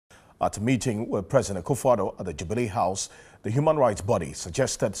At a meeting with President Akufo-Addo at the Jubilee House, the human rights body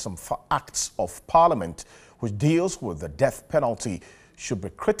suggested some acts of parliament which deals with the death penalty should be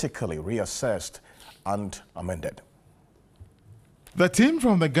critically reassessed and amended. The team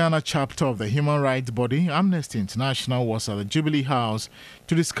from the Ghana chapter of the human rights body, Amnesty International, was at the Jubilee House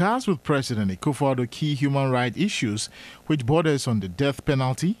to discuss with President Akufo-Addo key human rights issues which borders on the death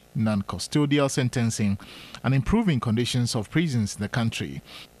penalty, non-custodial sentencing, and improving conditions of prisons in the country.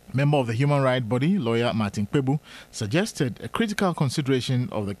 Member of the human rights body, lawyer Martin Kpebu, suggested a critical consideration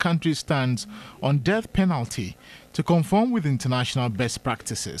of the country's stance on death penalty to conform with international best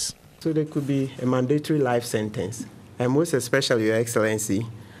practices. So there could be a mandatory life sentence. And most especially, Your Excellency,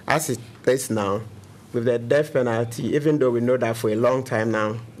 as it is now, with the death penalty, even though we know that for a long time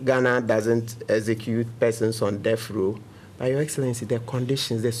now, Ghana doesn't execute persons on death row, but Your Excellency, the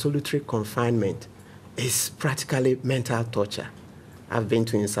conditions, the solitary confinement is practically mental torture. I've been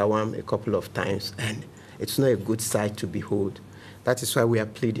to Nsawam a couple of times, and it's not a good sight to behold. That is why we are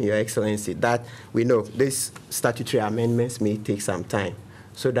pleading, Your Excellency, that we know these statutory amendments may take some time,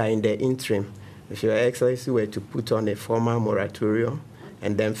 so that in the interim, if Your Excellency were to put on a formal moratorium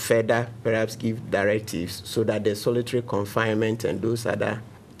and then further perhaps give directives so that the solitary confinement and those other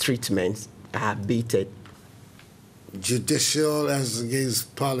treatments are abated. Judicial as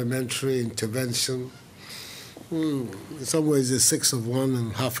against parliamentary intervention. In some ways, it's 6 of one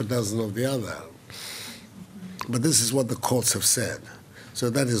and half a dozen of the other. But this is what the courts have said. So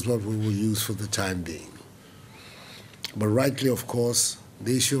that is what we will use for the time being. But rightly, of course,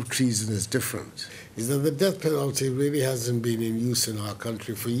 the issue of treason is different. Is that the death penalty really hasn't been in use in our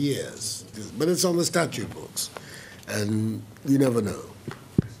country for years. But it's on the statute books. And you never know.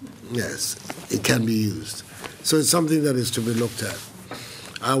 Yes, it can be used. So it's something that is to be looked at.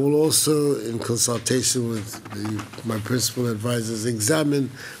 I will also, in consultation with my principal advisors, examine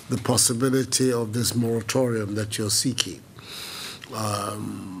the possibility of this moratorium that you're seeking by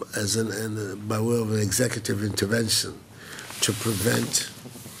way of an executive intervention to prevent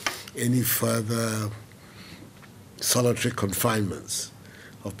any further solitary confinements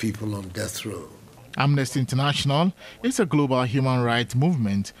of people on death row. Amnesty International is a global human rights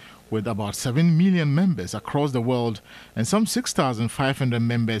movement with about 7 million members across the world and some 6,500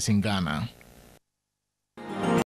 members in Ghana.